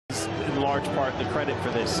In large part, the credit for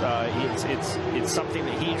this. It's something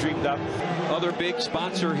that he dreamed up. Other big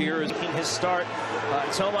sponsor here is his start.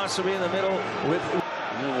 Tomas will be in the middle with.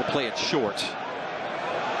 And then we'll play it short.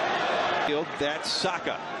 That's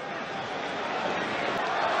Saka.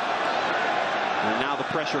 And now the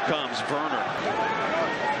pressure comes. Werner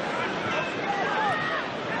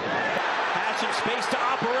has some space to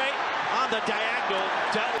operate on the diagonal.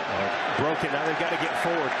 Broken. Now they've got to get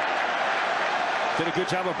forward. Did a good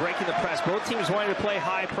job of breaking the press. Both teams wanting to play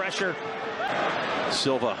high pressure.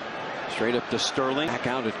 Silva straight up to Sterling. Back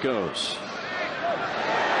out it goes.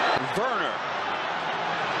 Werner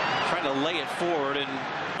trying to lay it forward, and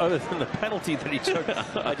other than the penalty that he took,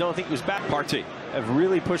 I don't think he was back. Partey have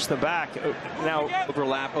really pushed them back. Now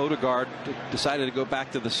overlap. Odegaard decided to go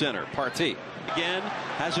back to the center. Partey again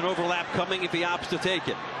has an overlap coming if he opts to take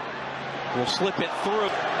it. We'll slip it through.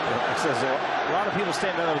 It says a lot of people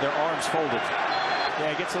stand there with their arms folded.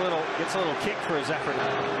 Yeah, gets a little kick for his effort.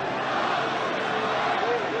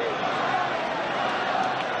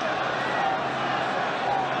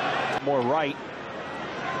 More right.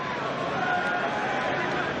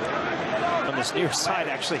 On this near side,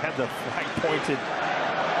 actually had the flag pointed,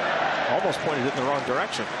 almost pointed it in the wrong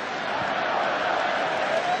direction.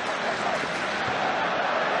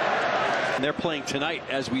 And they're playing tonight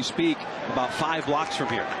as we speak, about 5 blocks from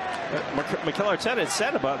here. Mikel Arteta had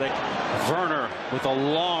said about that. Werner with a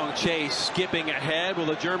long chase, skipping ahead. Will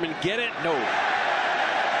the German get it? No.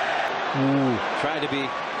 Ooh. Tried to be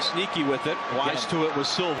sneaky with it. Wise to it was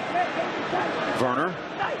Silva. Werner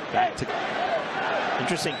back to.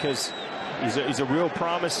 Interesting, because he's a real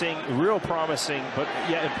promising, but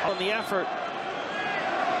yeah, on the effort.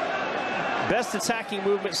 Best attacking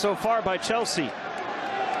movement so far by Chelsea.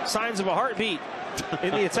 Signs of a heartbeat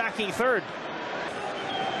in the attacking third.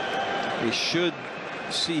 We should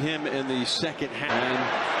see him in the second half. And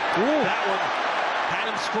that one had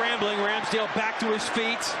him scrambling. Ramsdale back to his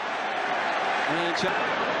feet. And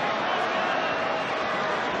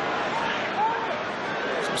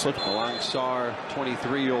Alangsar,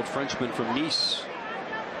 23-year-old Frenchman from Nice,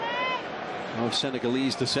 of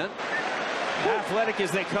Senegalese descent. Athletic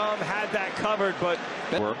as they come, had that covered, but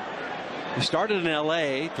they started in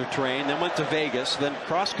LA to train, then went to Vegas, then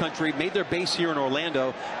cross country, made their base here in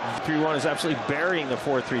Orlando. 3-1 is absolutely burying the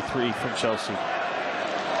 4-3-3 from Chelsea.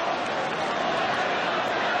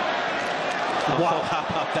 Wow, how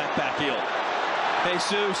about that back heel?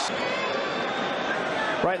 Jesus.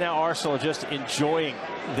 Right now, Arsenal are just enjoying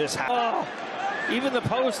this. Oh, even the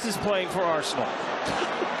post is playing for Arsenal.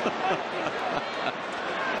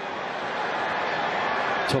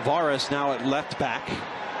 Tavares now at left back.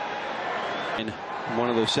 In one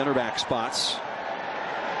of those center back spots.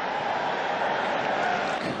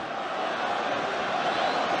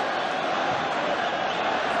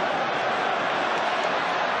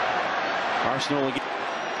 Arsenal again.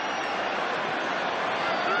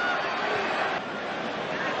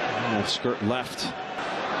 Oh, skirt left.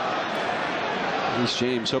 Reece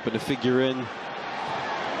James hoping to figure in.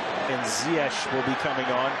 And Ziyech will be coming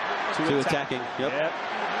on to attacking. Yep.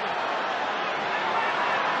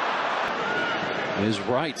 Is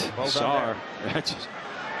right. Well Sarr.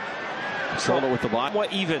 Control it with the ball.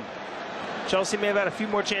 What even? Chelsea may have had a few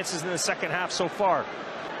more chances in the second half so far.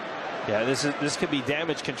 Yeah, this could be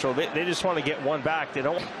damage control. They just want to get one back. They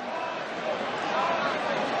don't.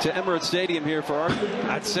 To Emirates Stadium here for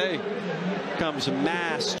Arsenal. I'd say comes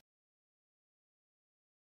mass.